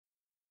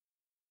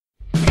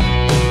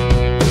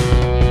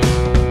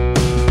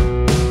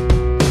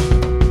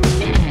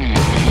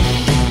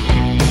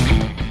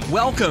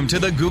Welcome to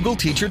the Google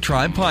Teacher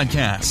Tribe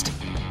podcast,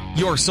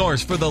 your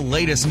source for the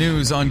latest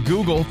news on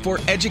Google for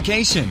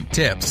education,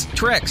 tips,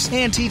 tricks,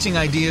 and teaching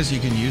ideas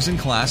you can use in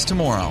class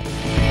tomorrow.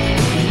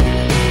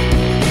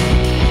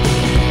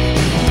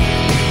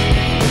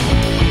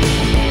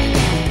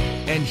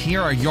 And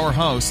here are your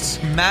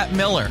hosts, Matt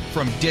Miller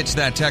from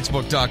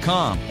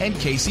DitchThatTextbook.com and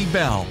Casey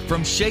Bell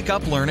from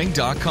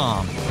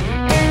ShakeUpLearning.com.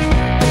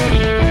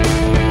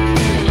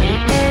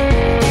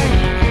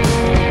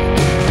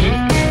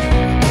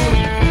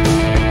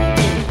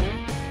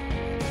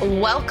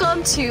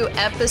 Welcome to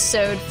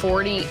episode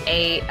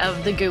 48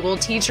 of the Google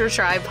Teacher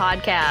Tribe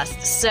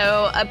podcast.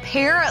 So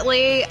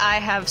apparently I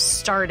have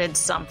started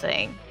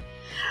something.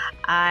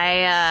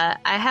 I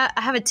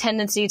have a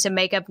tendency to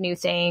make up new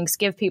things,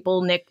 give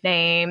people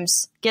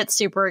nicknames, get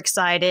super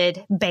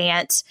excited,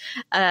 bant.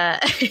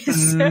 And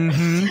these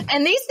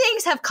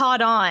things have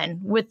caught on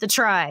with the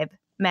tribe,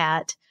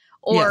 Matt,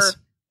 or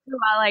who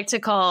I like to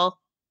call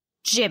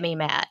Jimmy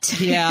Matt.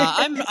 Yeah,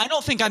 I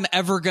don't think I'm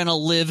ever going to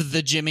live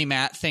the Jimmy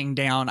Matt thing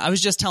down. I was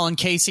just telling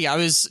Casey, I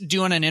was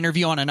doing an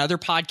interview on another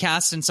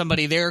podcast and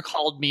somebody there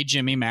called me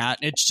Jimmy Matt.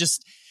 It's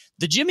just,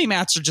 the Jimmy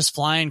Matts are just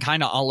flying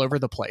kind of all over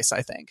the place,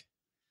 I think.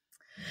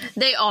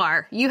 They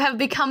are. You have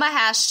become a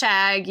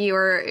hashtag.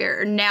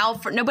 You're now,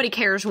 nobody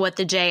cares what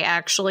the J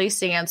actually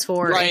stands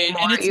for. Right,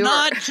 anymore. And it's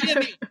not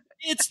Jimmy.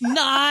 It's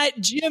not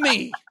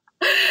Jimmy.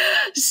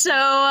 So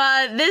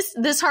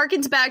this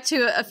harkens back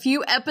to a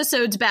few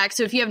episodes back.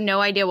 So if you have no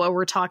idea what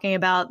we're talking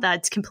about,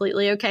 that's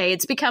completely okay.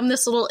 It's become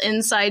this little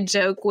inside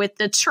joke with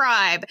the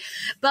tribe.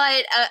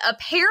 But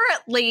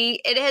apparently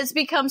it has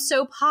become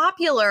so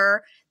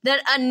popular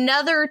that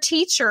another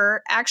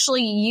teacher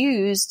actually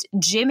used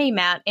Jimmy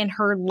Matt in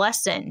her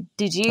lesson.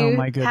 Did you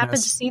happen to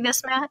see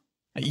this, Matt?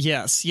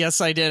 Yes,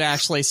 I did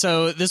actually.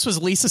 So this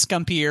was Lisa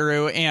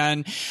Scampieru,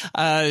 and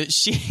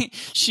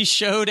she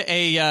showed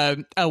a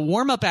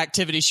warm-up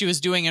activity she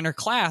was doing in her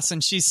class,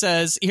 and she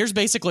says, here's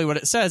basically what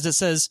it says. It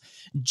says,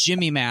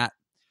 Jimmy Matt,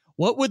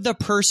 what would the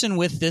person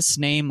with this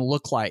name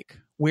look like?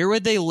 Where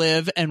would they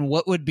live, and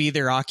what would be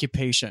their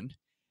occupation?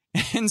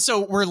 And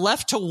so we're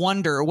left to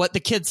wonder what the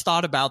kids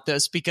thought about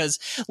this, because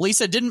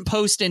Lisa didn't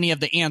post any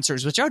of the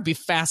answers, which I would be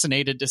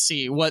fascinated to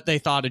see what they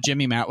thought a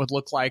Jimmy Matt would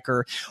look like,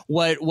 or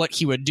what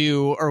he would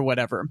do or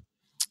whatever.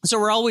 So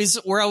we're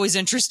always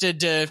interested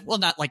to, well,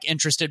 not like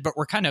interested, but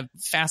we're kind of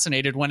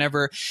fascinated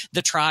whenever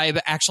the tribe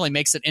actually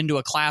makes it into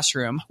a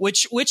classroom,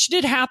 which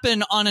did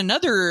happen on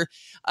another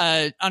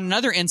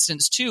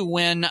instance too,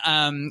 when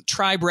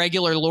tribe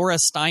regular Laura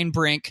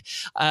Steinbrink,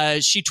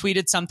 she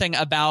tweeted something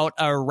about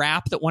a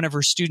rap that one of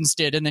her students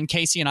did, and then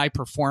Casey and I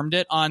performed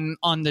it on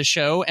the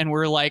show, and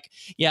we're like,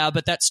 yeah,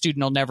 but that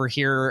student will never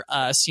hear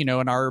us, in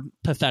our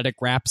pathetic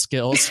rap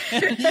skills.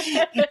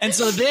 And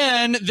so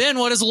then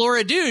what does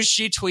Laura do?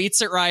 She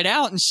tweets it right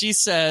out, and she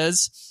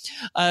says,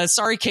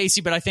 sorry,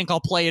 Casey, but I think I'll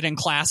play it in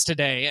class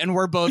today. And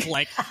we're both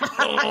like,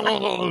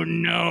 oh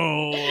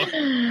no.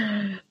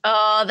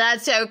 Oh,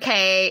 that's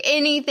okay.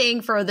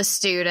 Anything for the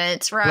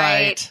students,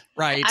 right?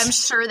 Right. I'm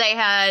sure they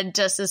had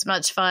just as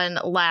much fun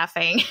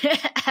laughing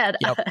at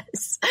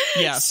us.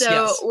 Yes.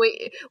 So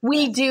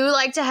we do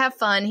like to have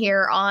fun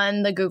here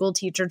on the Google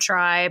Teacher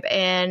Tribe.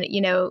 And,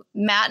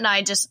 Matt and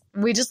I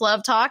we just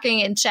love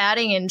talking and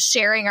chatting and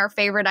sharing our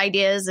favorite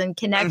ideas and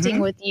connecting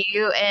with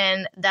you.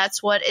 And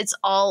that's what it's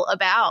all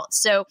about.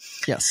 So,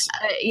 yes,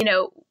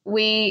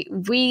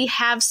 we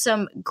have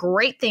some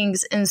great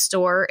things in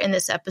store in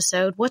this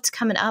episode. What's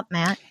coming up,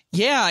 Matt?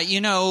 Yeah,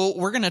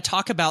 we're going to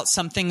talk about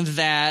something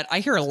that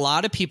I hear a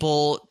lot of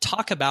people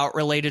talk about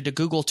related to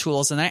Google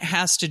tools, and that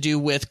has to do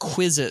with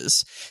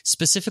quizzes,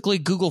 specifically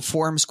Google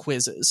Forms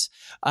quizzes.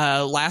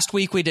 Last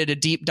week, we did a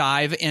deep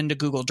dive into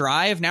Google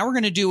Drive. Now we're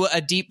going to do a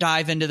deep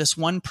dive into this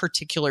one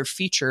particular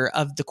feature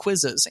of the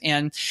quizzes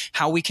and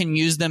how we can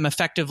use them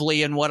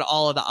effectively and what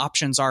all of the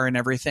options are and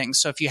everything.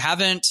 So if you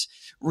haven't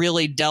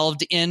really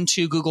delved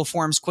into Google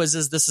Forms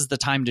quizzes, this is the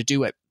time to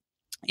do it.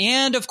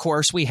 And of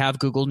course, we have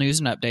Google News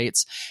and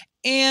Updates.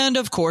 And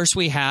of course,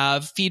 we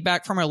have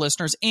feedback from our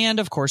listeners. And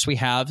of course, we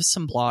have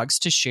some blogs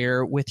to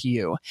share with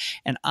you.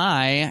 And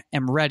I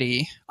am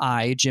ready.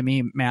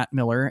 Jimmy Matt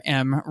Miller,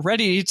 am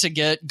ready to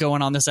get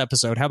going on this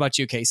episode. How about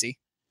you, Casey?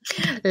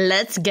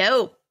 Let's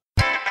go.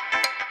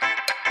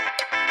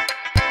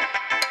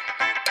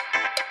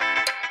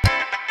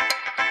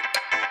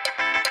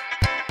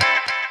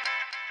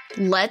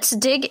 Let's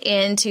dig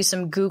into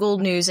some Google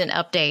News and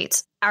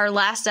Updates. Our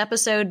last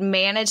episode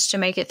managed to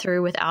make it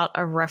through without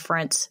a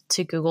reference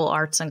to Google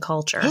Arts and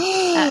Culture.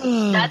 That's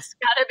got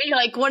to be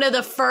like one of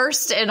the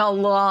first in a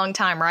long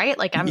time, right?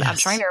 Like I'm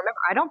trying to remember.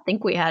 I don't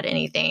think we had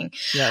anything.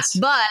 Yes.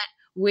 But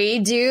we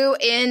do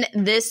in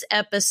this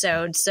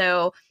episode.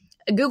 So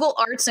Google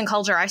Arts and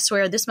Culture, I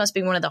swear this must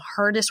be one of the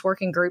hardest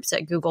working groups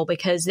at Google,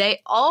 because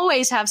they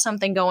always have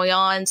something going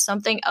on,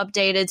 something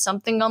updated,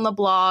 something on the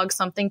blog,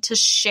 something to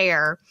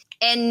share.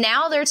 And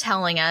now they're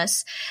telling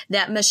us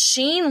that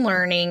machine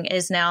learning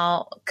is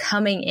now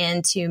coming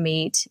in to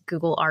meet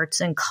Google Arts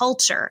and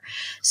Culture.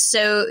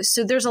 So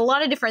there's a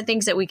lot of different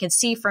things that we can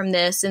see from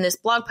this. And this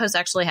blog post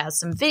actually has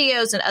some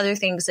videos and other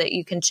things that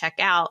you can check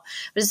out.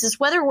 But this is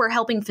whether we're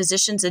helping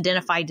physicians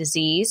identify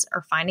disease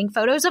or finding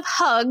photos of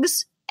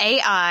hugs.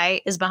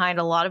 AI is behind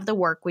a lot of the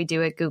work we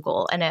do at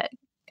Google and at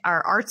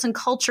our Arts and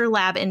Culture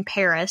lab in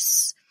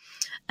Paris.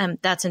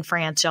 That's in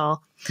France,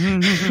 y'all.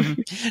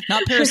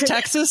 Not Paris,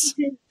 Texas?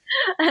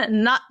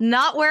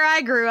 Not where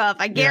I grew up.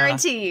 I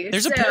guarantee you.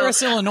 There's a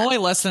Paris, Illinois,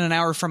 less than an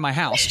hour from my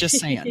house. Just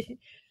saying.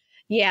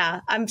 Yeah,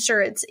 I'm sure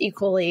it's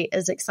equally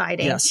as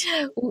exciting. Yes.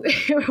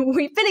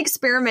 We've been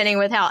experimenting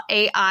with how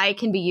AI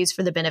can be used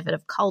for the benefit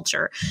of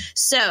culture.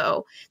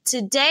 So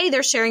today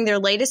they're sharing their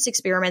latest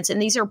experiments,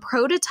 and these are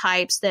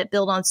prototypes that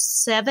build on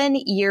 7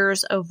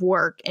 years of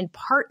work and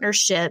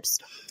partnerships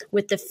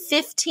with the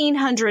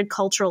 1,500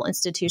 cultural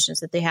institutions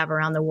that they have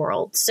around the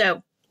world.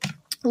 So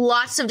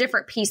lots of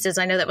different pieces.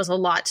 I know that was a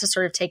lot to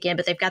sort of take in,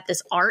 but they've got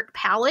this art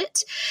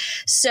palette.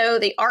 So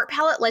the art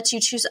palette lets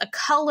you choose a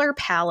color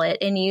palette,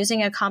 and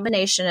using a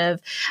combination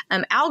of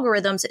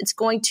algorithms, it's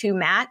going to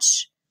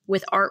match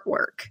with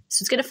artwork.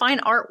 So it's going to find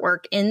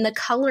artwork in the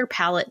color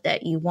palette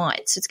that you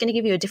want. So it's going to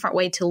give you a different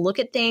way to look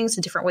at things,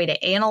 a different way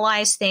to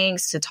analyze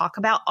things, to talk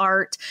about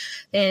art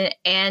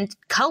and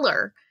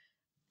color.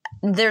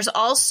 There's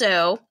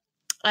also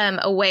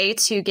a way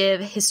to give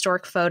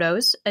historic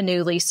photos a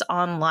new lease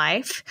on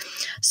life.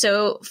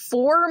 So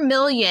 4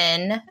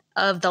 million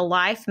of the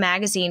Life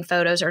magazine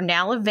photos are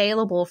now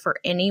available for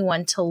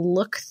anyone to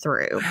look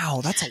through.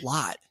 Wow, that's a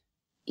lot.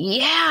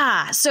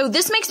 Yeah. So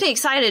this makes me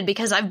excited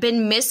because I've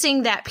been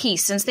missing that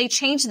piece. Since they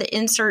changed the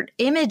insert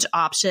image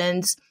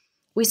options,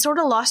 we sort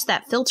of lost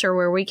that filter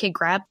where we could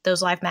grab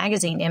those Life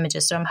magazine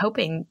images. So I'm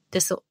hoping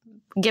this will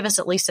give us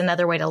at least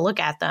another way to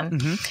look at them.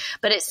 Mm-hmm.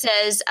 But it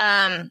says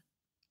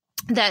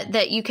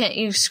that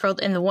you scroll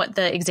in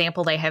the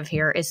example they have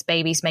here is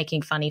babies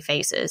making funny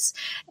faces,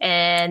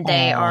 and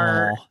they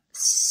are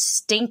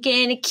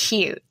stinking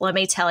cute, let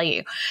me tell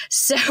you.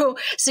 So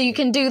you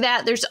can do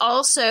that. There's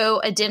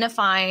also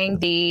identifying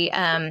the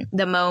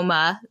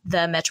MoMA,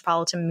 the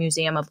Metropolitan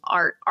Museum of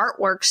Art,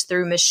 artworks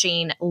through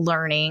machine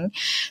learning.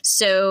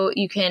 So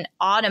you can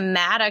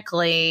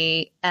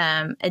automatically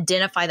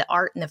identify the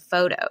art in the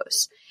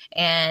photos.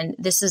 And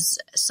this is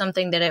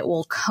something that it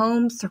will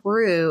comb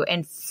through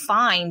and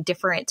find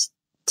different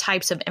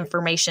types of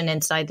information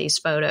inside these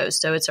photos.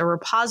 So it's a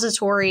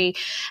repository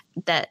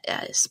that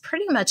is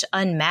pretty much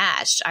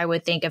unmatched, I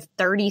would think, of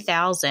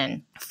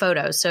 30,000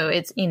 photos. So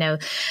it's,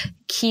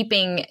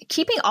 keeping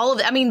all of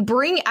it. I mean,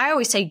 I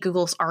always say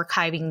Google's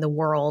archiving the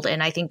world.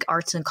 And I think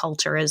Arts and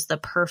Culture is the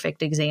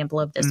perfect example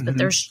of this, but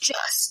there's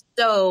just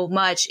so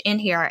much in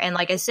here. And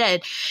like I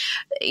said,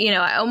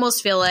 I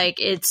almost feel like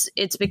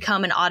it's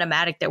become an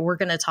automatic that we're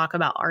going to talk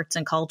about arts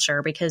and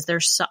culture because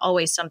there's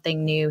always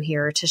something new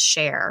here to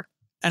share.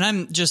 And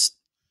I'm just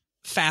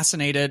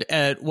fascinated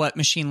at what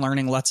machine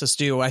learning lets us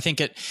do. I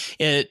think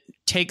it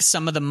takes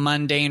some of the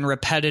mundane,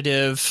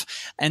 repetitive,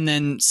 and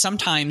then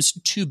sometimes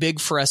too big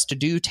for us to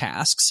do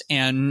tasks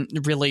and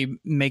really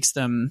makes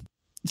them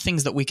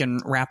things that we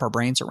can wrap our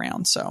brains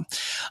around. So,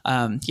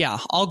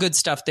 all good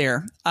stuff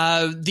there.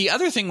 The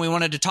other thing we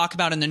wanted to talk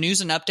about in the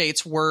news and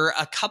updates were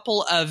a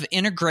couple of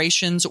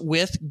integrations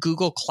with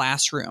Google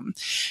Classroom.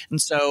 And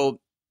so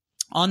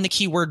on the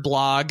Keyword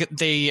blog,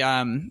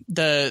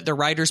 the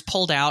writers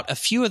pulled out a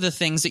few of the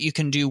things that you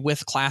can do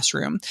with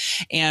Classroom.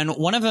 And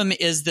one of them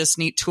is this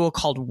neat tool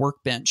called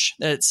Workbench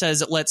that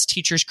says it lets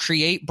teachers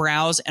create,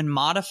 browse, and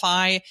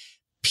modify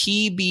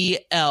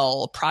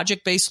PBL,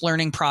 project-based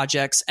learning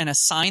projects, and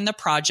assign the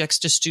projects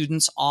to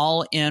students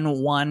all in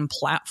one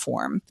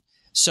platform.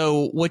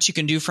 So what you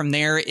can do from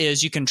there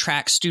is you can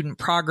track student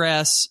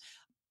progress.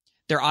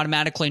 They're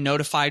automatically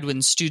notified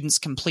when students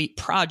complete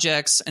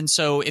projects. And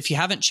so if you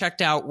haven't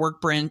checked out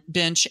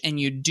Workbench and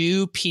you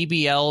do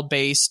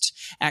PBL-based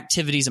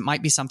activities, it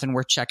might be something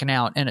worth checking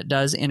out. And it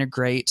does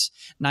integrate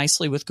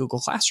nicely with Google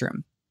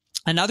Classroom.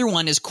 Another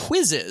one is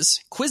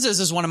quizzes. Quizzes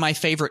is one of my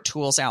favorite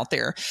tools out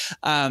there.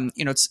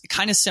 It's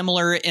kind of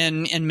similar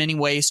in many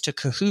ways to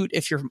Kahoot,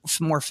 if you're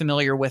more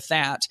familiar with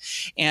that.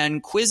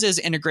 And quizzes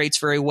integrates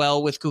very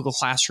well with Google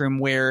Classroom,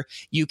 where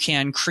you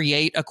can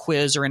create a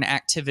quiz or an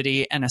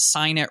activity and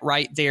assign it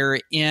right there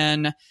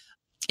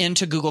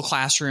into Google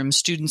Classroom.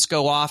 Students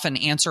go off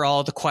and answer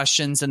all of the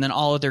questions, and then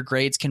all of their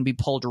grades can be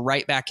pulled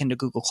right back into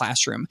Google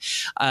Classroom.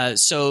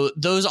 So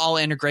those all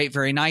integrate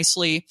very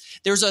nicely.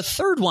 There's a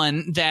third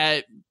one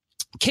that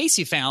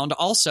Casey found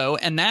also,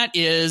 and that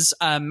is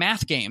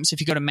math games. If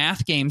you go to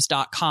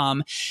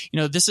mathgames.com,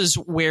 this is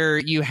where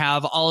you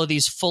have all of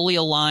these fully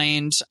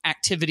aligned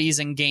activities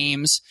and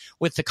games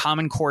with the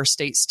Common Core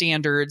state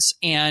standards,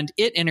 and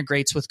it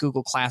integrates with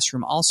Google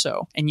Classroom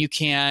also. And you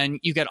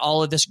get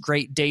all of this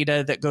great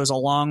data that goes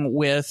along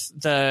with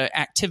the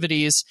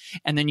activities,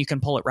 and then you can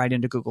pull it right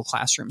into Google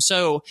Classroom.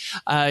 So,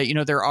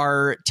 there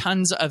are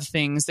tons of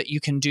things that you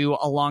can do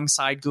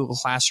alongside Google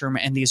Classroom,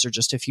 and these are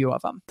just a few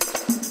of them.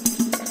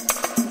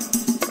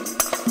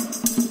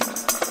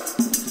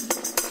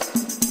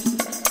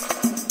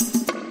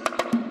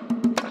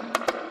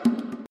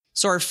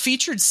 So our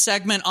featured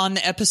segment on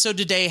the episode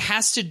today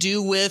has to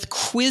do with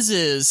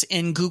quizzes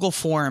in Google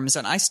Forms.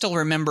 And I still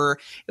remember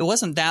it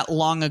wasn't that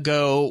long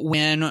ago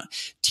when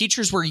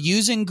teachers were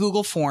using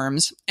Google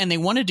Forms and they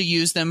wanted to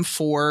use them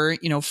for,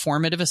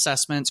 formative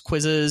assessments,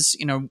 quizzes,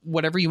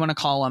 whatever you want to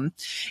call them.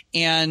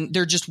 And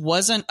there just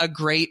wasn't a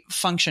great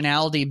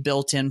functionality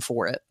built in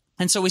for it.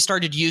 And so we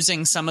started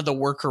using some of the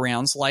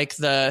workarounds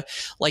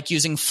like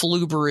using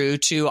Flubaroo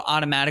to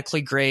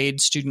automatically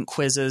grade student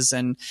quizzes.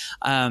 And,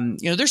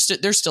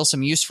 there's still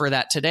some use for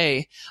that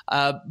today.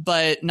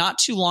 But not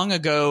too long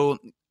ago,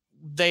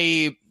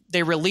 they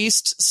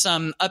released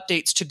some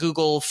updates to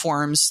Google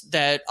Forms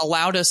that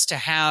allowed us to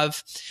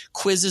have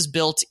quizzes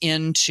built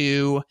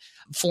into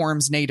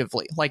Forms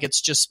natively. Like it's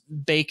just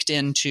baked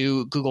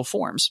into Google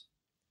Forms.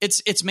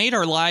 It's made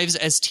our lives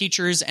as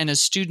teachers and as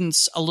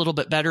students a little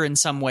bit better in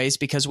some ways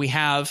because we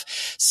have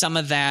some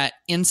of that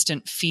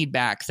instant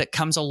feedback that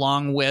comes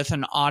along with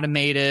an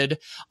automated,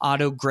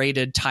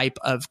 auto-graded type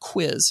of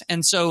quiz.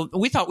 And so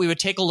we thought we would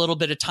take a little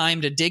bit of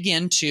time to dig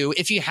into,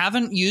 if you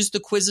haven't used the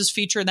quizzes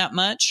feature that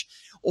much,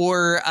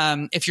 or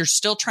if you're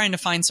still trying to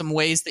find some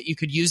ways that you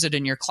could use it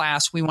in your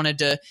class, we wanted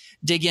to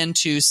dig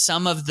into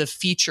some of the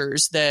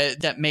features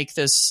that make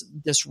this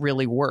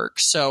really work.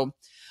 So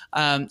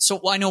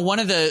I know one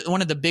of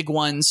the big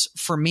ones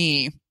for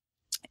me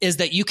is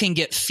that you can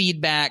get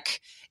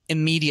feedback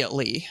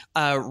immediately,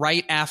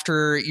 right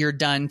after you're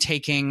done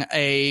taking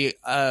a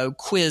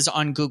quiz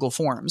on Google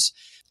Forms.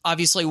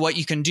 Obviously, what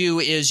you can do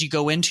is you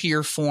go into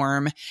your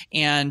form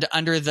and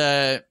under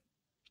the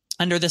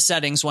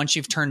settings, once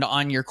you've turned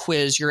on your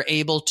quiz, you're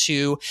able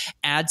to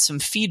add some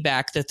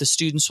feedback that the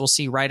students will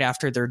see right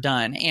after they're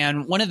done.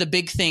 And one of the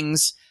big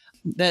things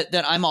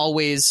that I'm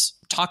always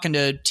talking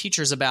to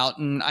teachers about,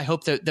 and I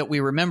hope that we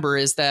remember,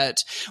 is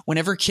that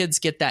whenever kids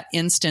get that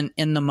instant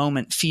in the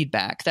moment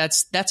feedback,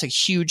 that's a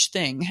huge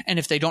thing. And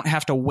if they don't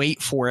have to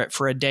wait for it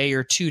for a day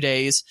or 2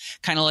 days,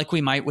 kind of like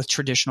we might with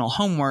traditional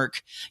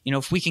homework,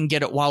 if we can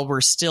get it while we're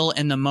still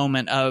in the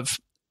moment of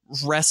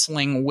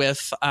wrestling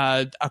with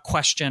a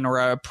question or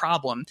a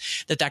problem,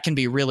 that can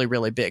be really,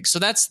 really big. So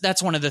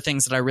that's one of the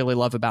things that I really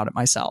love about it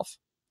myself.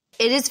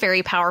 It is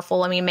very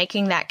powerful. I mean,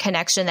 making that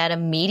connection, that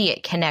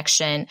immediate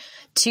connection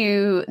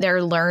to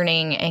their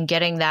learning and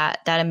getting that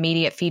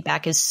immediate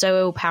feedback is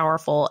so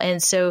powerful.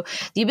 And so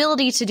the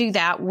ability to do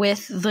that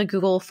with the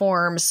Google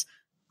Forms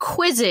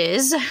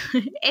quizzes,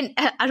 and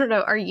I don't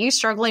know, are you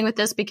struggling with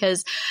this?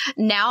 Because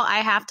now I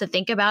have to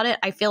think about it.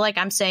 I feel like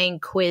I'm saying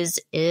quiz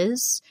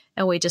is,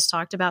 and we just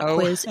talked about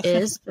quiz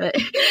is, but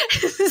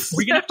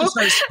we're gonna have to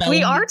start spelling.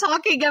 We are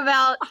talking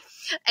about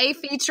a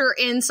feature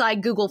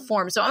inside Google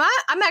Forms. So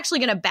I'm actually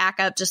going to back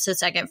up just a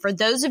second for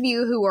those of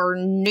you who are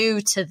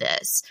new to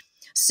this.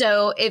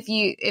 So if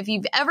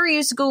you've ever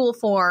used Google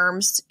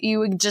Forms, you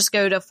would just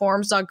go to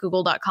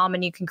forms.google.com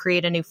and you can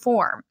create a new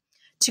form.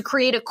 To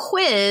create a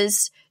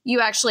quiz,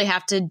 you actually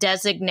have to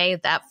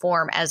designate that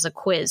form as a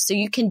quiz. So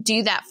you can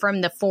do that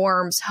from the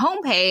Forms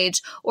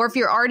homepage, or if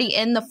you're already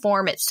in the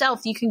form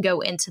itself, you can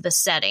go into the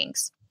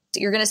settings.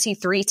 You're going to see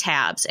 3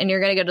 tabs, and you're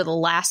going to go to the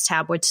last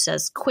tab, which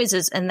says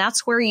quizzes. And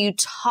that's where you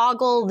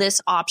toggle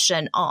this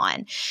option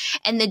on.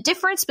 And the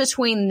difference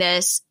between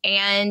this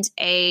and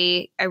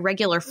a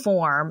regular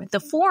form, the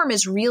form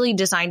is really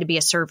designed to be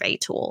a survey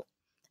tool.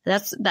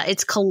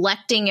 It's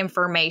collecting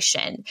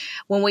information.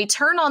 When we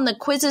turn on the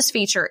quizzes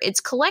feature,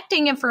 it's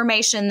collecting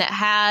information that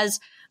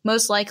has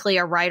most likely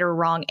a right or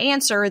wrong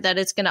answer that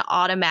it's going to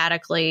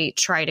automatically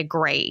try to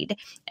grade.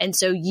 And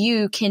so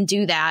you can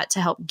do that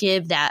to help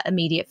give that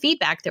immediate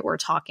feedback that we're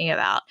talking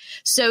about.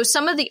 So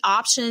some of the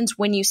options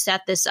when you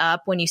set this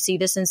up, when you see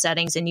this in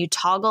settings and you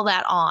toggle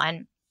that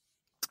on,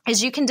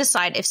 is you can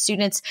decide if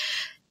students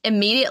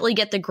immediately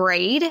get the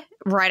grade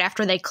right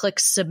after they click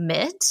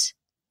submit.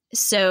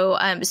 So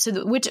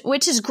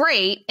which is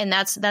great, and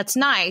that's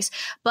nice.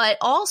 But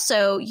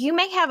also, you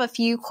may have a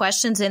few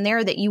questions in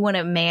there that you want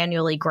to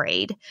manually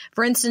grade.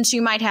 For instance,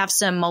 you might have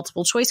some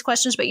multiple choice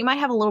questions, but you might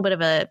have a little bit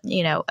of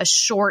a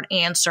short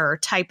answer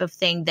type of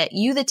thing that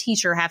you, the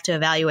teacher, have to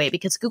evaluate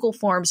because Google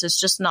Forms is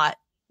just not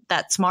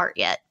that smart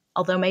yet.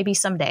 Although maybe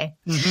someday.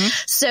 Mm-hmm.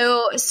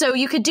 So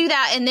you could do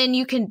that. And then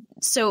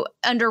so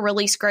under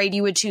release grade,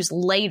 you would choose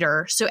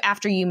later. So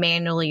after you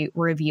manually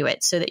review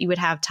it so that you would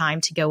have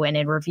time to go in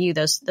and review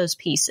those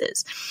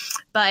pieces.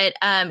 But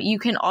you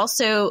can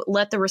also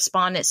let the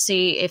respondents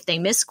see if they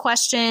miss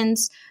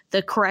questions,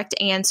 the correct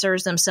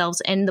answers themselves,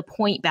 and the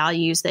point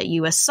values that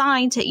you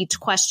assign to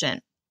each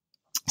question.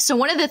 So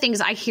one of the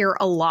things I hear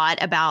a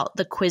lot about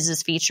the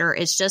quizzes feature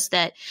is just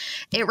that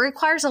it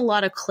requires a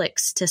lot of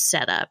clicks to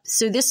set up.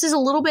 So this is a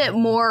little bit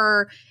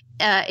more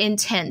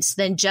intense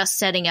than just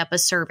setting up a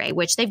survey,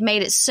 which they've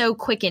made it so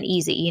quick and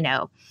easy,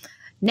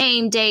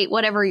 name, date,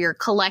 whatever you're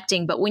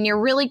collecting. But when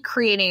you're really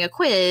creating a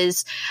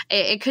quiz,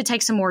 it could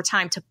take some more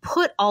time to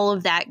put all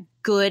of that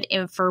good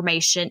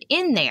information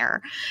in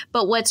there.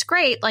 But what's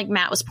great, like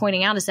Matt was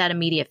pointing out, is that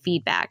immediate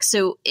feedback.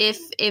 So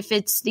if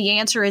it's the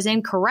answer is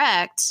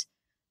incorrect,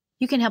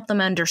 you can help them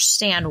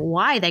understand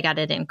why they got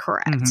it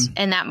incorrect. Mm-hmm.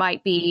 And that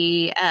might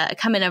be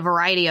come in a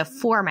variety of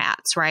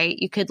formats, right?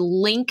 You could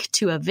link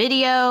to a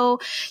video,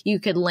 you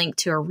could link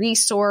to a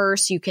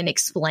resource, you can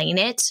explain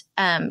it,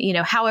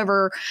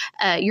 however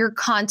your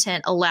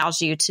content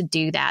allows you to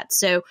do that.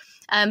 So,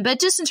 but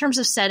just in terms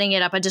of setting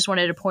it up, I just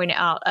wanted to point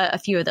out a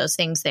few of those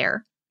things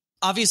there.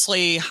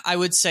 Obviously, I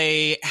would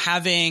say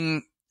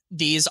having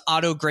these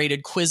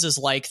auto-graded quizzes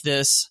like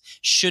this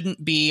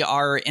shouldn't be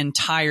our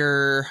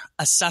entire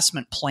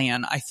assessment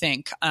plan, I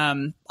think.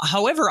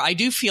 However, I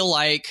do feel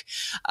like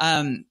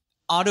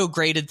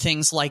auto-graded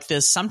things like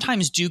this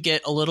sometimes do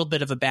get a little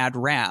bit of a bad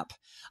rap.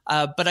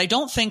 But I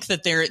don't think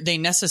that they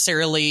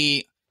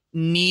necessarily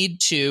need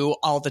to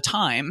all the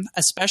time,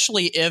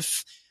 especially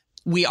if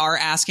we are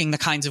asking the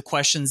kinds of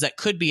questions that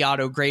could be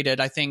auto-graded.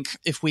 I think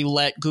if we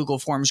let Google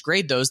Forms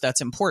grade those,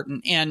 that's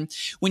important. And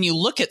when you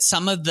look at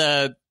some of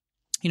the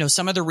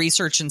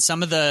research and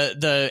some of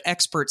the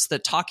experts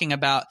that talk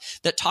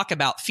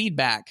about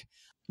feedback,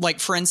 like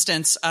for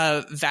instance,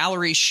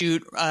 Valerie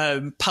Shute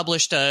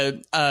published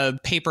a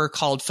paper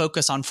called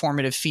Focus on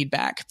Formative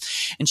Feedback.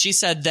 And she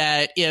said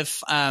that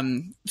if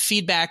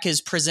feedback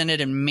is presented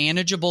in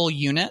manageable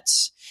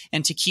units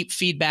and to keep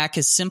feedback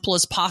as simple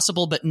as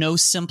possible, but no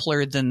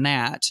simpler than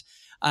that,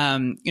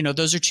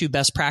 those are two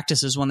best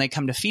practices when they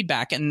come to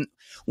feedback. And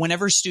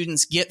whenever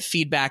students get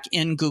feedback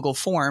in Google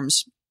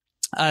Forms,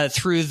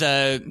 through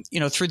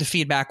the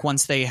feedback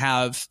once they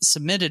have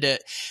submitted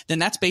it, then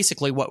that's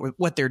basically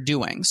what they're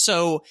doing.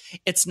 So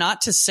it's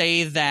not to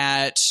say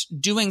that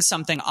doing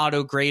something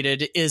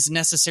auto-graded is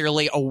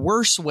necessarily a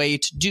worse way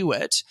to do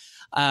it.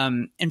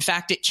 In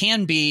fact, it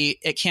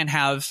can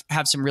have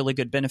some really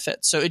good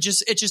benefits. So it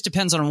just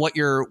depends on what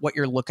you're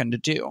looking to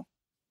do.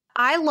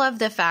 I love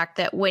the fact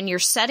that when you're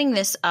setting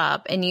this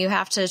up and you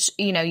have to,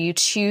 you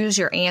choose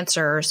your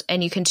answers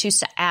and you can choose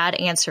to add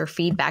answer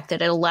feedback,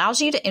 that it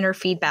allows you to enter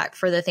feedback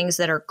for the things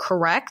that are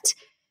correct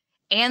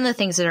and the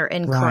things that are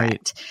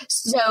incorrect. Right.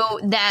 So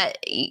that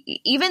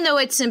even though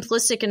it's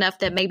simplistic enough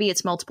that maybe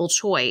it's multiple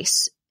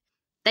choice,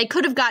 they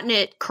could have gotten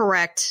it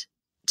correct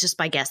just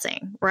by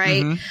guessing,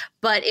 right? Mm-hmm.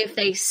 But if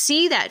they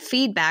see that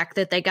feedback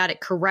that they got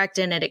it correct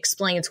and it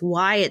explains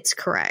why it's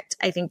correct,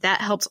 I think that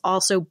helps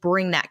also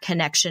bring that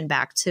connection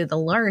back to the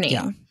learning.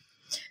 Yeah.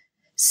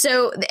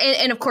 So,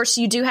 and of course,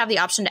 you do have the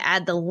option to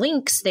add the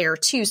links there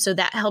too. So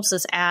that helps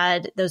us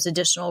add those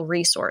additional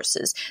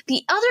resources.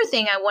 The other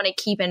thing I want to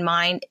keep in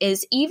mind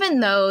is even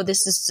though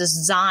this is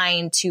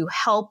designed to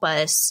help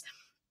us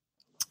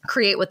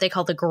create what they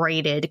call the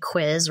graded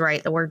quiz,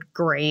 right? The word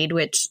grade,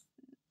 which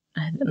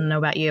I don't know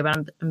about you,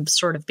 but I'm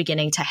sort of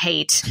beginning to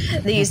hate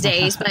these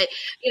days. But,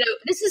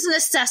 this is an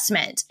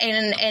assessment.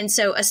 And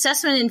so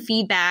assessment and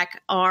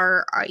feedback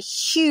are a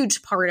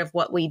huge part of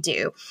what we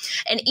do.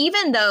 And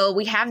even though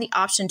we have the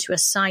option to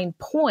assign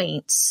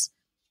points,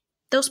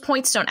 those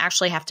points don't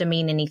actually have to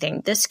mean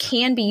anything. This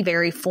can be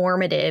very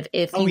formative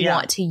if you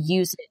want to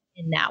use it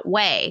in that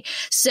way.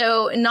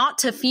 So not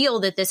to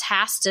feel that this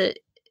has to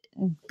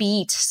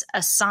be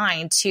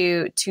assigned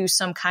to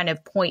some kind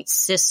of point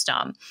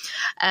system,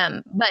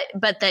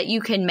 but that you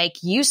can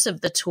make use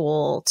of the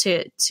tool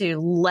to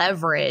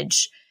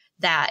leverage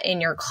that in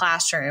your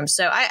classroom.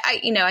 So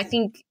I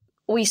think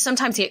we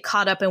sometimes get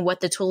caught up in what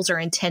the tools are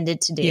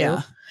intended to do.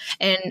 Yeah.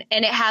 And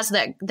it has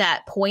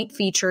that point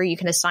feature. You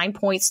can assign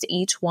points to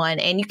each one,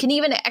 and you can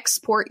even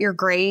export your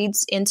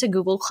grades into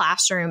Google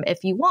Classroom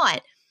if you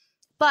want.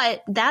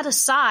 But that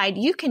aside,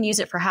 you can use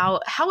it for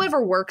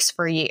however works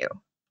for you.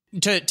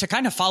 To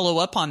kind of follow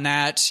up on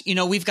that,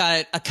 we've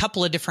got a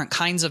couple of different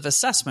kinds of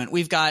assessment.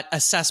 We've got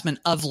assessment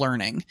of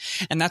learning,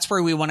 and that's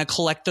where we want to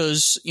collect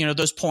those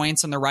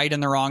points and the right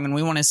and the wrong, and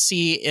we want to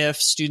see if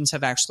students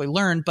have actually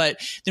learned. But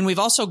then we've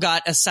also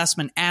got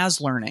assessment as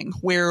learning,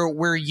 where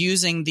we're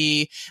using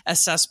the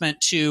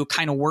assessment to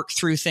kind of work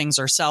through things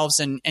ourselves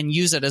and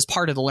use it as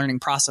part of the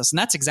learning process. And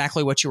that's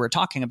exactly what you were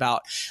talking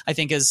about, I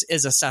think, is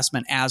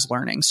assessment as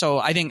learning. So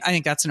I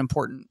think that's an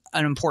important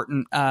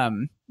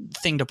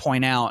thing to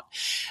point out.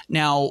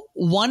 Now,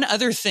 one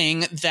other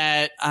thing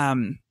that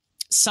one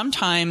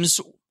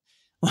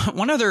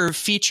other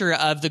feature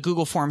of the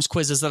Google Forms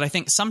quizzes that I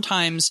think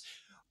sometimes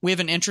we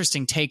have an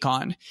interesting take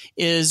on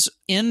is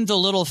in the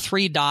little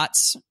 3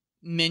 dots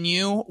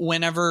menu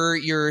whenever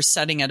you're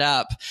setting it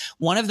up.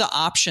 One of the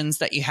options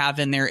that you have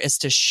in there is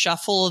to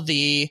shuffle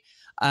the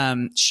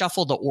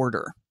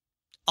order.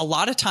 A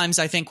lot of times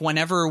I think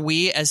whenever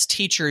we as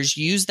teachers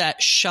use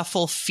that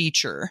shuffle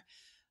feature,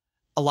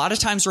 a lot of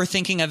times we're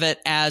thinking of it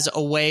as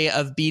a way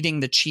of beating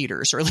the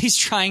cheaters, or at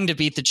least trying to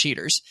beat the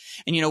cheaters.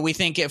 And, we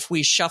think if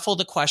we shuffle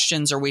the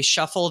questions or we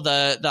shuffle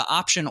the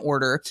option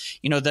order,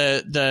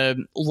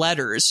 the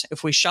letters,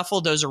 if we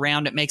shuffle those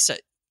around, it makes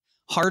it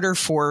harder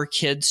for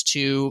kids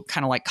to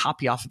kind of like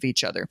copy off of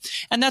each other.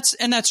 And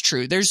that's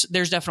true. There's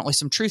definitely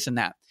some truth in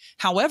that.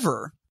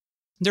 However,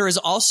 there is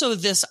also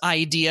this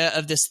idea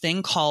of this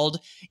thing called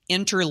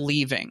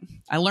interleaving.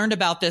 I learned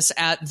about this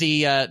at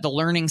the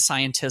Learning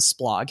Scientists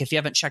blog. If you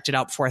haven't checked it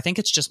out before, I think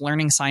it's just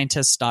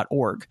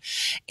learningscientists.org.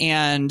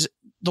 And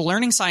the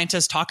learning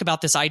scientists talk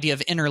about this idea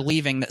of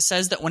interleaving that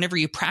says that whenever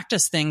you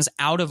practice things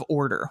out of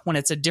order, when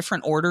it's a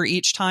different order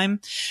each time,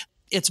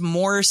 it's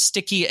more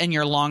sticky in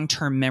your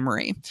long-term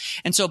memory.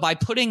 And so by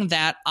putting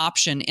that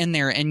option in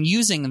there and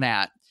using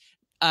that,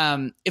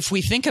 if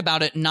we think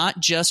about it, not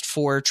just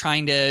for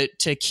trying to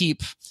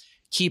keep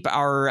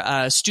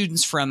our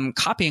students from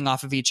copying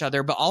off of each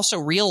other, but also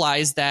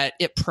realize that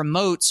it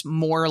promotes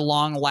more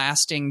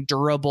long-lasting,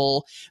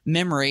 durable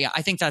memory,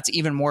 I think that's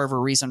even more of a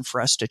reason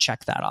for us to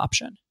check that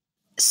option.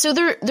 So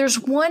there's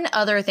one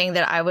other thing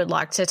that I would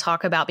like to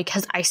talk about,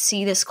 because I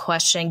see this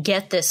question,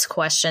 get this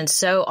question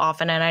so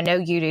often, and I know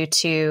you do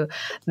too,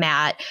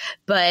 Matt,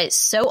 but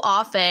so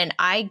often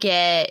I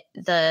get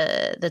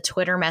the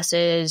Twitter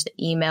message,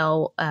 the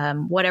email,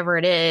 whatever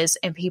it is,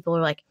 and people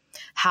are like,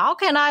 how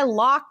can I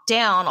lock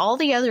down all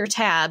the other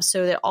tabs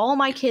so that all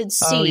my kids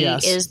see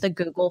is the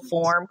Google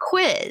form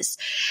quiz?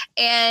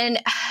 And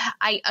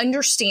I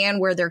understand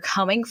where they're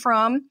coming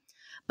from,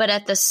 but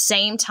at the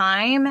same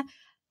time,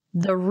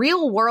 the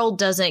real world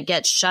doesn't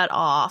get shut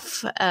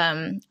off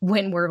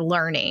when we're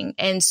learning.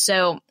 And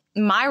so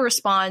my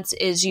response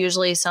is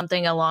usually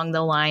something along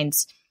the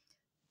lines,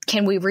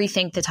 can we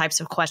rethink the types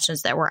of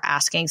questions that we're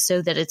asking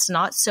so that it's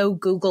not so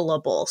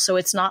Googleable? So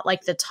it's not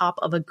like the top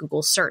of a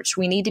Google search.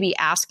 We need to be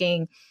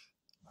asking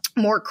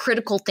more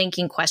critical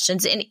thinking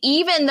questions. And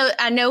even though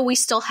I know we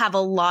still have a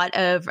lot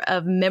of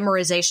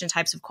memorization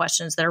types of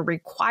questions that are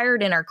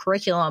required in our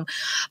curriculum,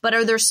 but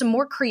are there some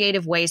more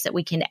creative ways that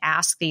we can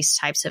ask these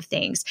types of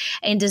things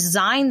and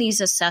design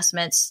these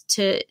assessments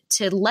to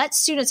let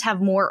students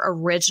have more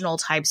original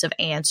types of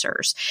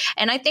answers?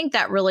 And I think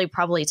that really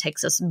probably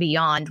takes us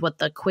beyond what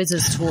the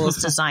quizzes tool is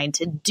designed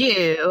to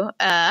do. Go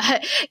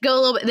a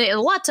little bit,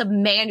 lots of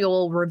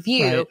manual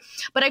review, right.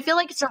 But I feel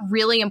like it's a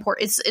really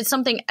important, it's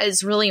something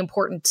is really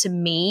important to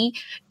me,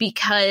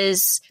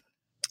 because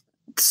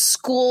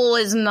school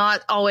is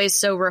not always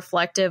so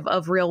reflective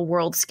of real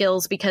world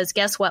skills. Because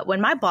guess what? When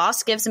my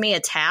boss gives me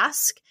a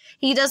task,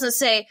 he doesn't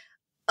say,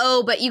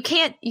 oh, but you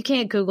can't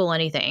Google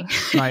anything.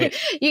 Right.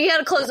 You got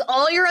to close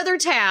all your other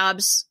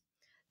tabs.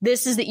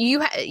 This is that you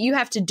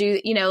have to do,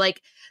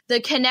 like the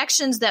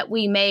connections that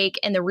we make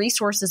and the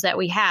resources that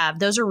we have,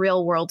 those are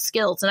real world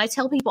skills. And I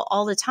tell people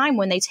all the time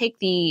when they take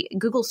the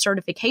Google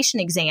certification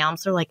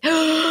exams, they're like,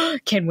 oh,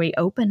 can we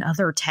open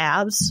other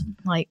tabs? I'm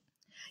like,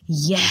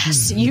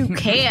 yes, you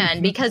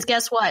can, because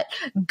guess what?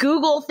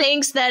 Google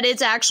thinks that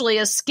it's actually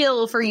a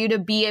skill for you to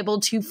be able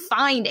to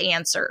find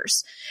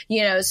answers,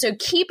 so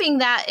keeping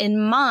that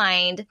in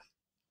mind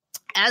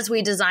as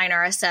we design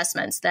our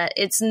assessments, that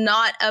it's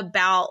not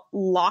about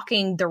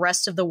locking the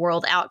rest of the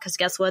world out, because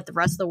guess what? The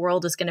rest of the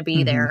world is going to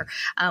be there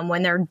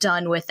when they're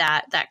done with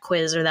that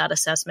quiz or that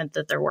assessment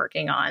that they're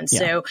working on. Yeah.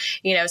 So,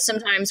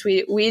 sometimes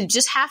we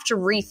just have to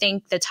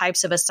rethink the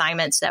types of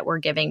assignments that we're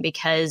giving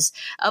because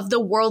of the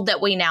world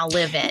that we now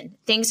live in.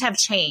 Things have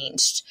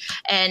changed.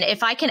 And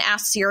if I can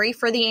ask Siri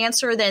for the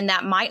answer, then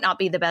that might not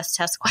be the best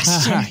test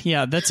question.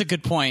 Yeah, that's a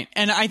good point.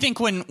 And I think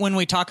when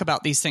we talk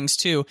about these things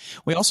too,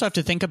 we also have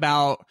to think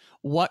about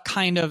what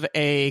kind of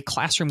a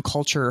classroom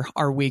culture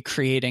are we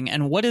creating,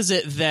 and what is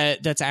it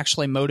that's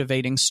actually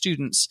motivating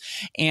students?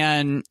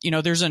 And,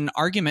 there's an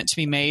argument to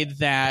be made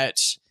that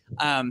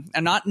and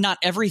not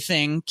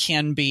everything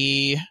can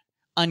be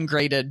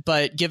ungraded,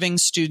 but giving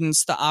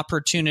students the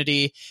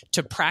opportunity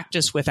to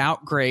practice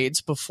without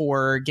grades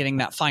before getting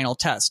that final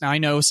test. Now, I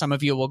know some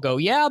of you will go,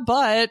 yeah,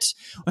 but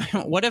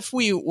what if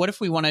we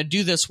want to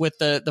do this with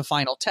the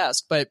final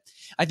test? But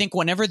I think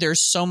whenever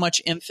there's so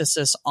much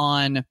emphasis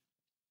on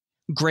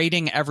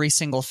grading every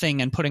single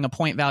thing and putting a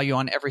point value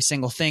on every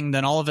single thing,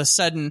 then all of a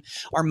sudden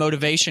our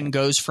motivation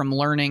goes from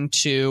learning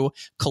to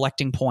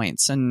collecting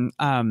points. And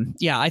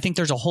I think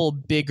there's a whole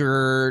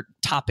bigger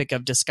topic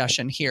of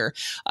discussion here.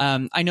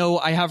 I know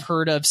I have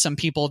heard of some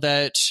people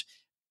that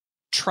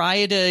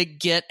try to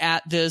get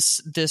at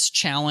this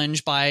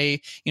challenge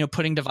by,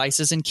 putting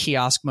devices in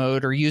kiosk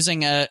mode or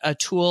using a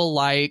tool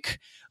like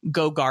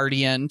Go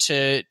Guardian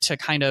to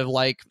kind of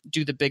like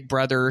do the big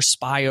brother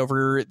spy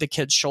over the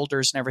kids'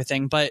 shoulders and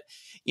everything. But,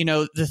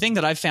 the thing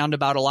that I've found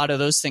about a lot of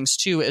those things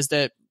too is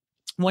that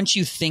once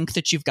you think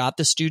that you've got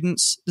the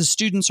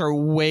students are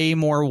way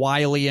more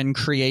wily and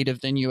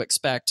creative than you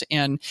expect.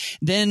 And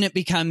then it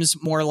becomes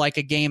more like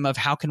a game of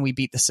how can we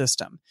beat the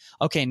system?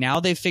 Okay, now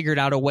they've figured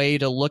out a way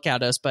to look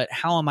at us, but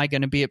how am I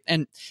going to be?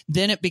 And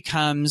then it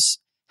becomes,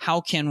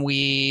 how can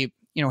we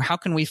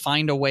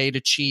find a way to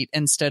cheat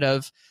instead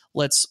of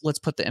let's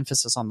put the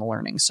emphasis on the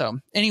learning. So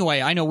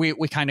anyway, I know we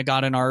kind of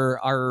got in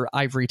our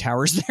ivory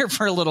towers there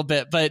for a little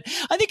bit, but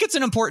I think it's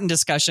an important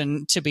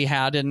discussion to be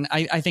had. And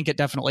I think it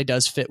definitely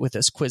does fit with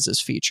this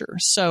quizzes feature.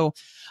 So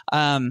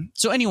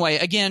anyway,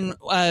 again,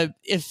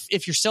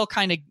 if you're still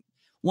kind of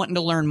wanting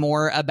to learn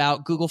more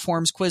about Google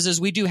Forms quizzes,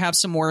 we do have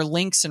some more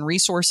links and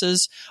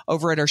resources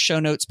over at our show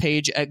notes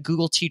page at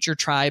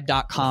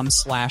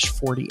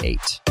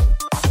googleteachertribe.com/48.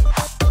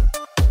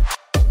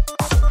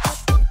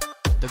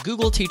 The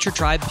Google Teacher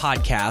Tribe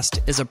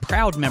podcast is a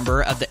proud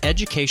member of the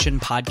Education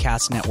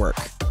Podcast Network.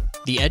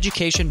 The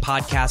Education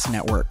Podcast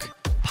Network,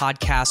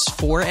 podcasts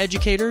for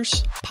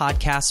educators,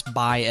 podcasts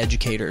by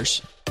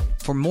educators.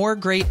 For more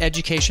great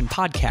education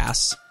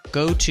podcasts,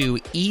 go to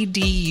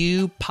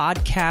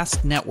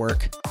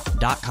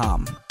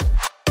edupodcastnetwork.com.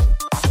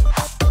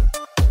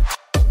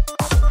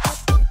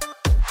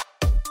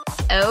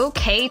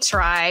 Okay,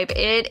 Tribe,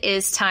 it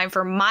is time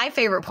for my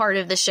favorite part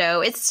of the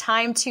show. It's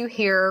time to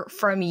hear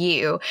from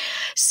you.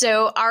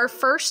 So our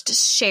first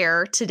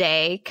share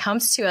today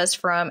comes to us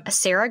from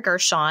Sarah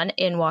Gershon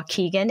in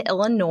Waukegan,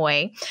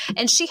 Illinois.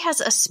 And she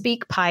has a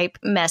speak pipe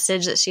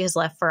message that she has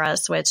left for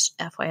us, which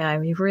FYI,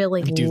 we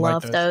really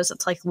love like those.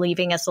 It's like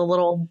leaving us a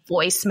little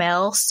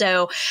voicemail.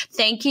 So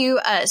thank you,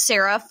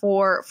 Sarah,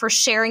 for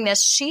sharing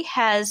this. She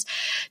has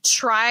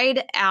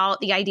tried out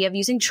the idea of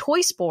using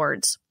choice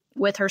boards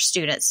with her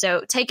students.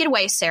 So take it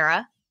away,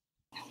 Sarah.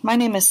 My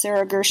name is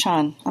Sarah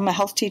Gershon. I'm a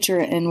health teacher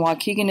in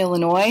Waukegan,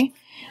 Illinois.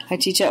 I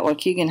teach at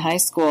Waukegan High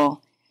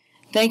School.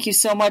 Thank you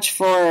so much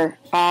for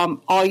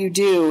all you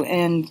do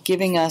and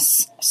giving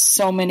us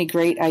so many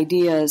great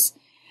ideas.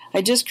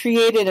 I just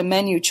created a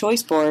menu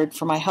choice board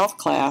for my health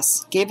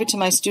class, gave it to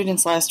my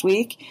students last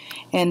week,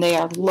 and they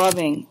are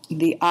loving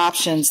the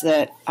options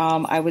that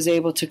I was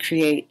able to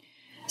create.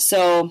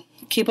 So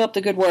keep up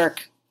the good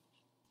work.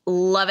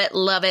 Love it,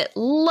 love it,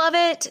 love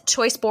it.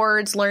 Choice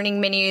boards,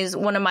 learning menus,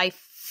 one of my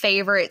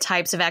favorite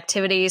types of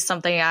activities,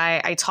 something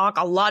I talk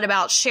a lot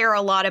about, share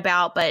a lot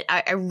about, but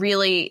I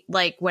really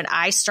like when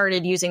I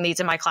started using these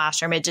in my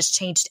classroom, it just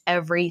changed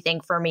everything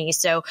for me.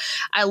 So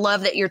I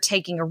love that you're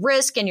taking a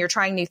risk and you're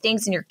trying new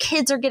things and your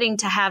kids are getting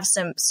to have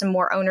some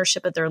more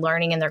ownership of their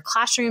learning in their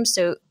classroom.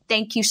 So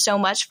thank you so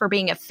much for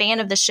being a fan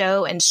of the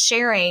show and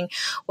sharing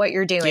what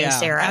you're doing,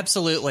 Sarah.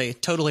 Absolutely.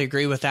 Totally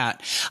agree with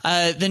that.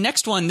 The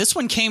next one, this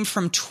one came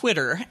from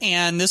Twitter,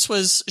 and this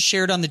was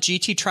shared on the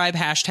GTTribe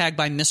hashtag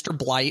by Mr.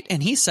 Blight.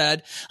 And he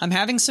said, I'm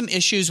having some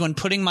issues when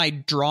putting my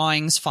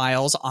drawings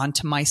files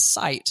onto my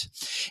site.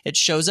 It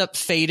shows up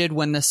faded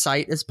when the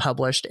site is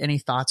published. Any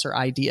thoughts or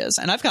ideas?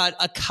 And I've got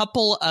a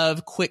couple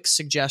of quick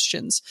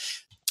suggestions.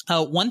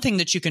 One thing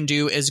that you can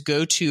do is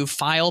go to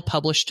File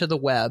Publish to the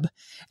Web,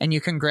 and you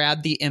can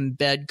grab the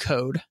embed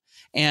code.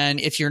 And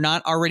if you're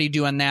not already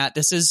doing that,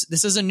 this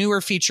is a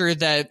newer feature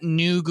that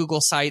new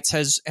Google Sites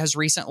has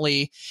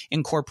recently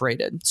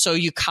incorporated. So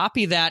you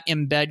copy that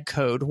embed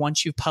code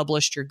once you've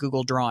published your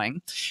Google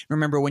drawing.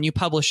 Remember, when you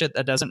publish it,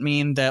 that doesn't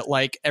mean that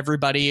like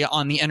everybody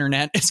on the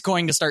internet is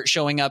going to start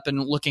showing up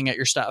and looking at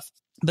your stuff.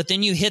 But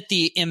then you hit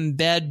the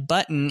embed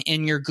button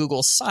in your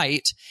Google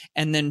site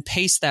and then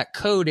paste that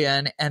code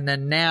in. And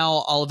then now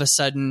all of a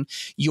sudden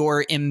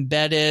your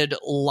embedded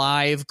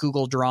live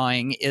Google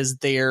drawing is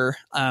there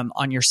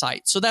on your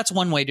site. So that's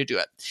one way to do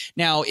it.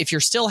 Now, if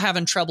you're still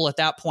having trouble at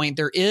that point,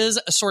 there is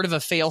a sort of a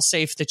fail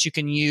safe that you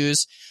can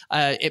use.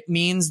 It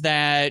means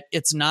that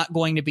it's not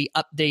going to be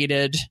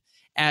updated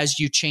as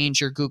you change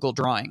your Google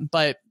drawing,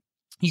 but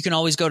you can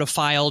always go to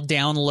File,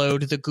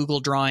 download the Google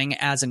drawing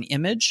as an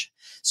image.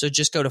 So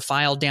just go to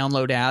File,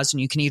 Download As, and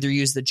you can either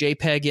use the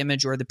JPEG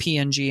image or the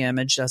PNG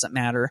image, doesn't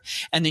matter.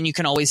 And then you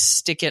can always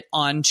stick it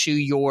onto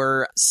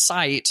your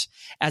site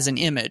as an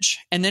image.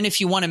 And then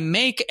if you want to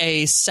make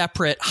a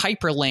separate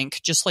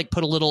hyperlink, just like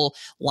put a little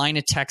line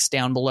of text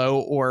down below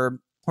or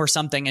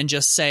something and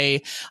just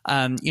say,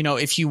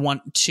 if you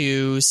want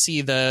to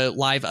see the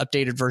live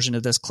updated version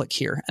of this, click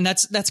here. And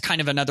that's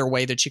kind of another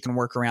way that you can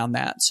work around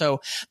that.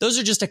 So those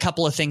are just a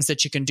couple of things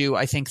that you can do,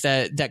 I think,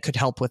 that could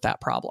help with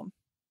that problem.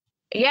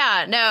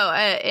 Yeah, no.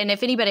 And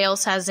if anybody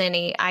else has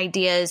any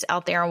ideas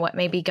out there on what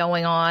may be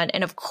going on,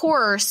 and of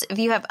course, if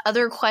you have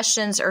other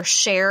questions or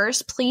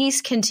shares,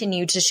 please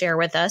continue to share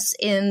with us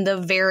in the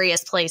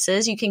various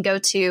places. You can go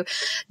to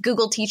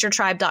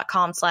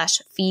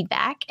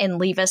googleteachertribe.com/feedback and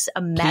leave us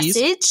a message.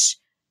 Please.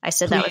 I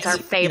said that was our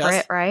favorite,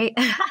 yes. Right?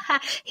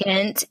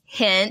 Hint,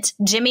 hint.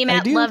 Jimmy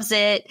Matt loves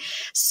it.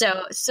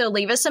 So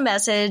leave us a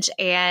message,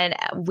 and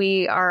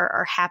we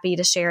are happy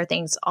to share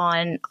things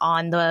on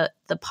the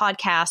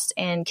podcast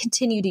and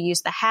continue to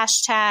use the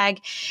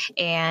hashtag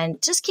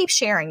and just keep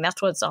sharing. That's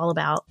what it's all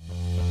about.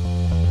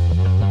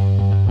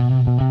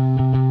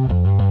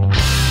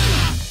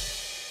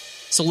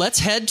 So let's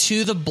head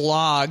to the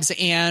blogs.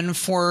 And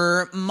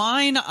for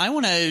mine, I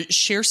want to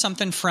share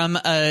something from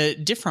a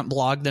different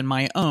blog than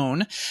my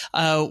own.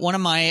 One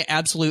of my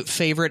absolute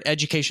favorite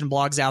education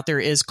blogs out there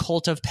is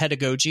Cult of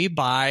Pedagogy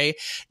by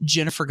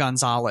Jennifer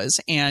Gonzalez.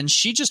 And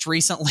she just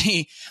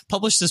recently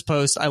published this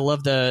post. I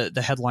love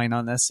the headline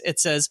on this. It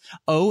says,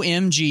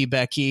 OMG,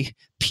 Becky.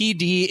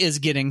 PD is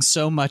getting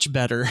so much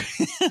better.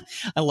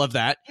 I love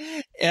that.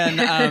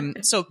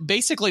 And so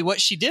basically what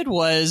she did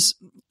was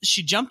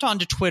she jumped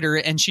onto Twitter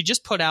and she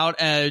just put out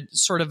a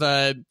sort of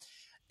an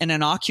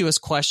innocuous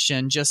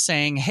question just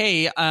saying,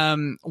 hey,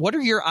 what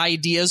are your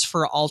ideas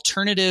for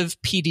alternative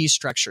PD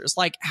structures?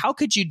 Like, how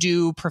could you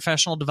do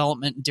professional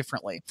development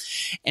differently?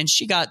 And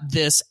she got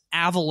this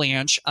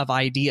avalanche of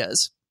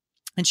ideas.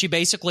 And she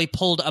basically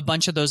pulled a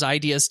bunch of those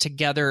ideas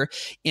together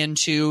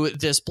into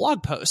this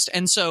blog post.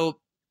 And so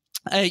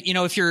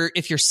if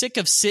you're sick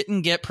of sit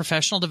and get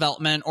professional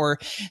development or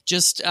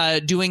just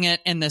doing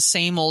it in the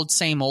same old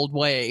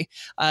way,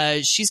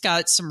 she's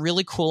got some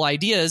really cool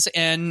ideas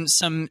and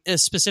some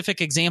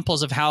specific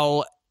examples of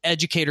how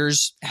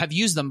educators have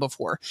used them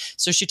before.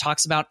 So she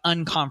talks about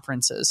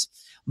unconferences,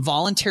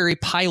 voluntary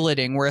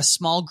piloting, where a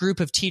small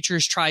group of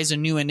teachers tries a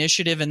new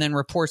initiative and then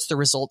reports the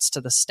results to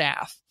the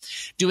staff.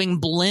 Doing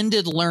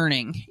blended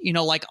learning,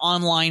 like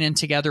online and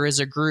together as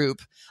a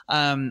group,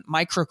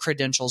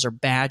 micro-credentials or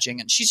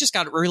badging. And she's just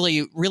got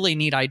really, really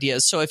neat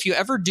ideas. So if you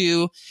ever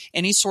do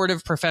any sort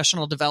of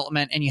professional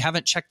development and you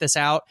haven't checked this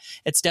out,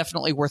 it's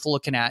definitely worth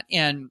looking at.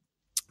 And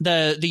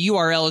the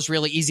URL is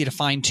really easy to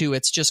find too.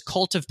 It's just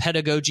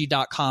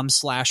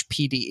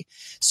cultofpedagogy.com/PD.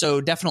 So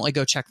definitely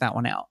go check that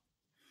one out.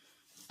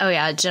 Oh,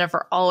 yeah.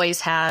 Jennifer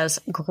always has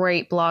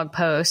great blog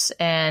posts,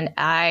 and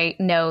I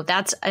know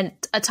that's a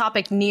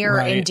topic near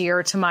and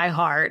dear to my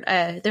heart.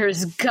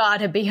 There's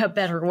got to be a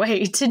better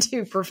way to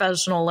do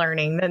professional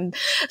learning than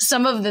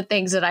some of the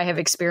things that I have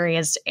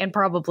experienced and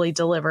probably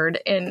delivered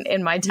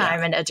in my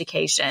time in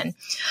education.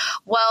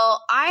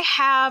 Well, I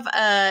have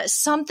have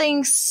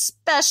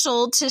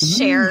special to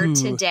share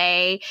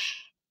today.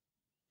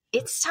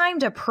 It's time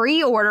to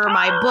pre-order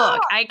my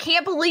book. I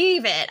can't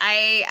believe it.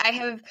 I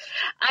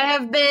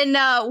have been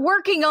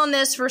working on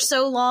this for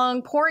so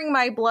long, pouring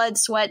my blood,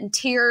 sweat, and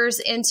tears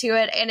into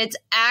it, and it's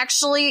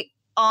actually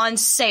on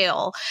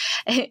sale.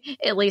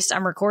 At least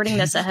I'm recording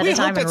this ahead of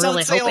time. I'm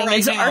really hoping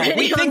it's already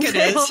we think it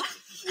is.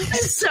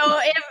 So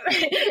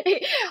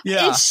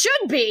it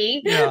should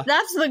be. Yeah.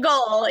 That's the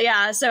goal.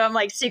 Yeah. So I'm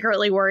like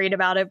secretly worried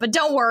about it, but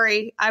don't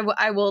worry.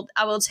 I will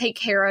take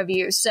care of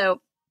you.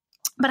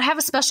 But I have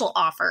a special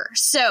offer.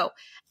 So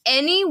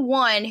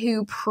anyone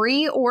who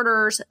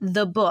pre-orders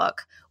the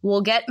book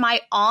will get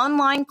my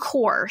online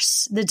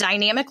course, the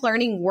Dynamic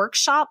Learning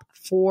Workshop,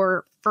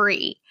 for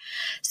free.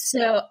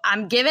 So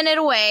I'm giving it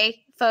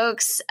away,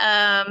 folks.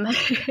 And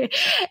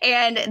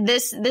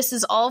this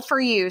is all for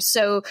you.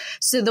 So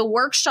the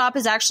workshop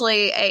is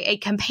actually a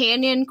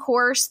companion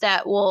course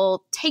that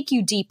will take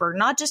you deeper,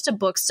 not just a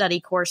book study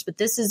course, but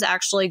this is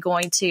actually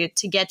going to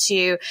get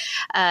you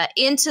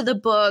into the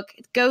book,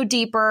 go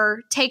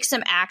deeper, take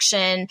some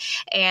action,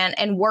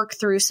 and work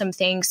through some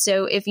things.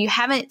 So if you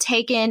haven't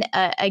taken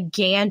a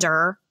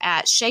gander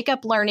at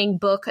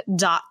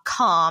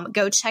shakeuplearningbook.com,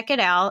 go check it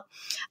out.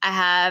 I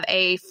have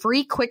a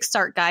free quick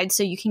start guide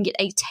so you can get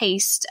a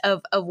taste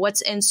of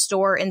what's in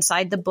store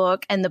inside the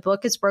book. And the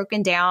book is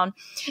broken down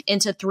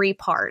into 3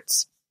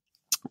 parts.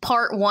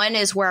 Part 1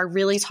 is where I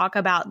really talk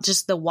about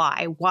just the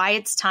why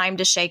it's time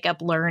to shake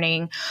up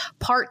learning.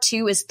 Part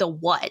 2 is the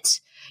what,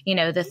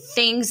 the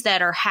things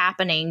that are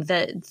happening,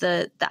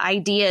 the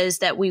ideas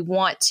that we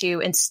want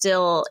to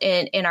instill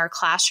in our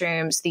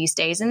classrooms these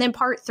days. And then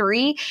part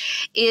 3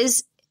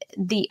 is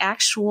the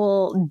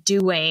actual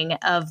doing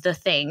of the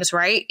things,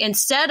 right?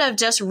 Instead of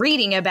just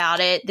reading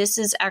about it, this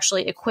is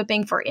actually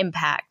equipping for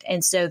impact.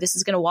 And so this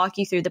is going to walk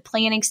you through the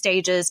planning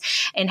stages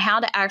and how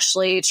to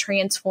actually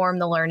transform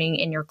the learning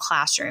in your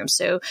classroom.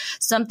 So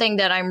something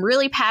that I'm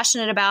really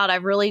passionate about.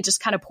 I've really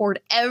just kind of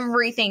poured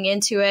everything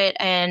into it.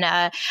 And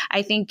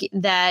I think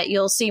that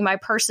you'll see my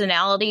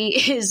personality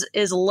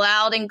is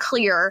loud and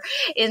clear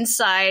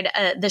inside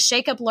the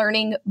Shake Up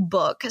Learning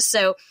book.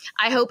 So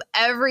I hope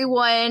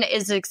everyone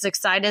is as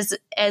excited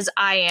as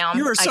I am.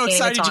 You are so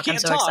excited you can't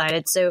talk.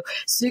 Excited. So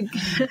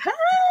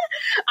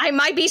I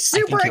might be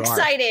super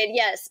excited.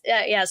 Yes.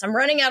 Yes. I'm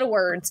running out of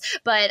words,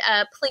 but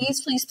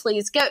please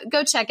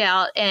go check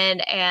out.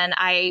 And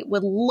I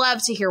would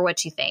love to hear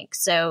what you think.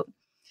 So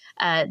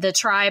the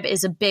tribe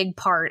is a big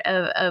part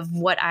of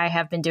what I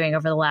have been doing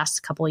over the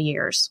last couple of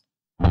years.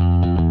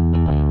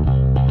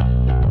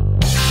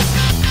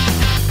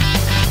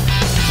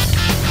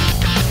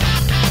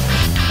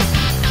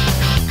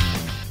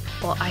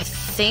 Well, I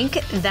think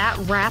that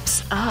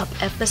wraps up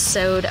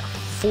episode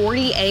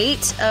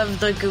 48 of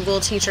the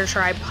Google Teacher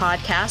Tribe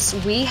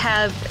podcast. We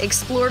have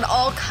explored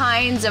all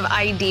kinds of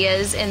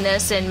ideas in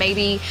this and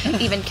maybe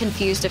even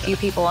confused a few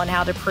people on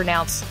how to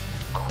pronounce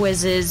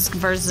quizzes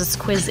versus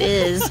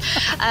quiz-is,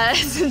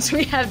 since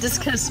we have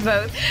discussed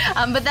both.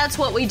 But that's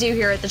what we do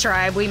here at the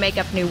Tribe. We make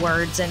up new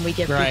words and we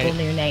give people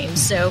new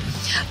names. So,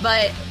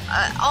 but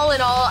all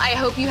in all, I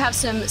hope you have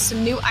some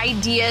new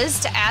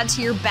ideas to add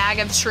to your bag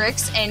of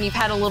tricks and you've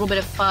had a little bit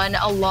of fun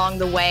along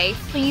the way.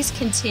 Please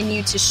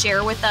continue to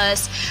share with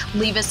us,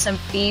 leave us some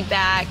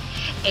feedback,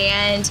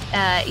 and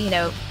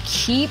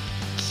keep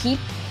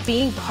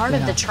being part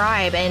of the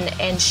tribe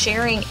and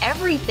sharing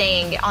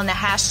everything on the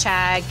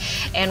hashtag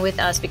and with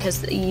us,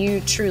 because you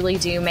truly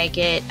do make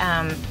it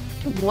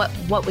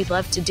what we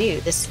love to do.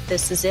 This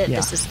is it. Yeah.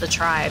 This is the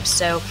tribe.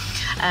 So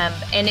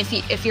and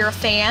if you're a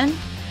fan,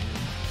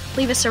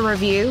 leave us a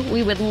review.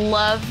 We would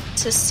love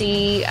to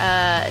see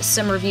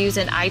some reviews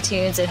in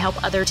iTunes and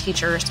help other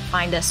teachers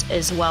find us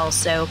as well.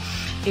 So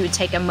if you would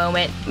take a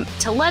moment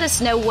to let us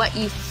know what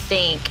you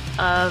think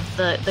of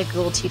the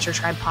Google Teacher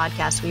Tribe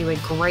podcast, we would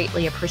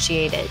greatly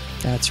appreciate it.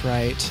 That's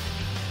right.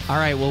 All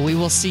right. Well, we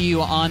will see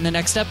you on the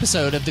next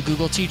episode of the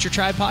Google Teacher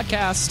Tribe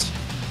podcast.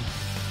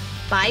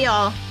 Bye,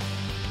 y'all.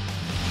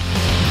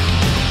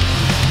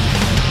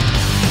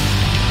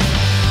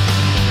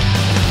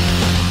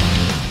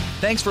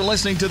 Thanks for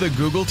listening to the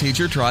Google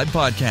Teacher Tribe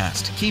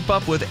podcast. Keep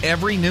up with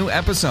every new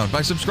episode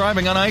by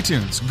subscribing on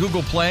iTunes,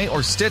 Google Play,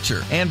 or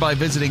Stitcher, and by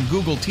visiting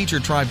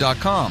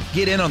GoogleTeacherTribe.com.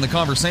 Get in on the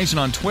conversation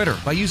on Twitter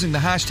by using the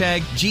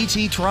hashtag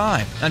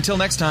GTTribe. Until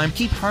next time,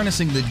 keep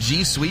harnessing the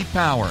G Suite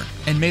power,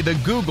 and may the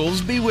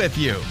Googles be with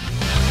you.